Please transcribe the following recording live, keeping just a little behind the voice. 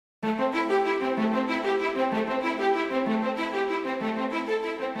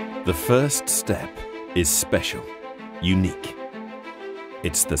The first step is special, unique.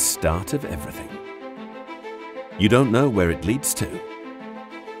 It's the start of everything. You don't know where it leads to,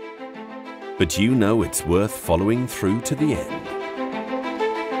 but you know it's worth following through to the end.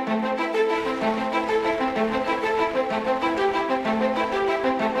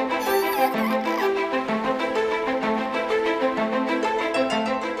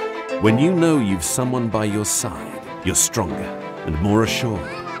 When you know you've someone by your side, you're stronger and more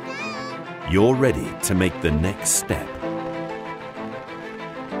assured. You're ready to make the next step.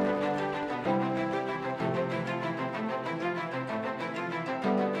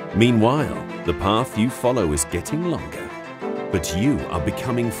 Meanwhile, the path you follow is getting longer, but you are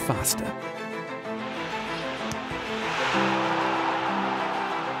becoming faster.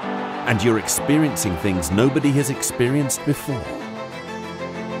 And you're experiencing things nobody has experienced before.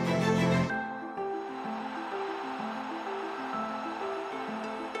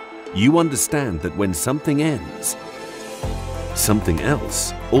 You understand that when something ends, something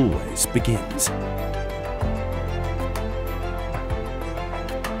else always begins.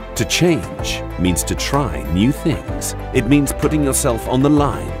 To change means to try new things. It means putting yourself on the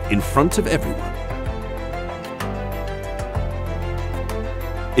line in front of everyone.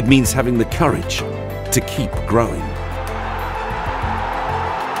 It means having the courage to keep growing.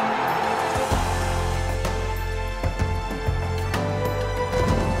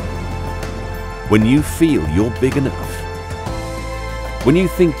 When you feel you're big enough, when you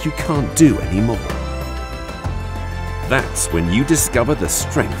think you can't do anymore, that's when you discover the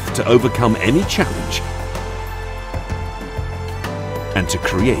strength to overcome any challenge and to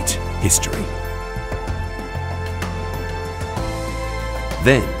create history.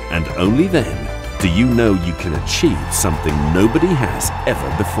 Then, and only then, do you know you can achieve something nobody has ever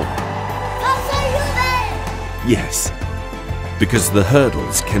before. I'll see you there! Yes. Because the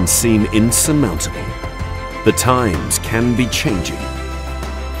hurdles can seem insurmountable. The times can be changing.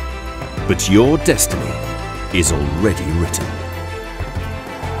 But your destiny is already written.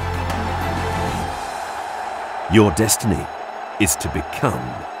 Your destiny is to become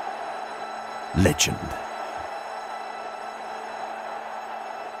legend.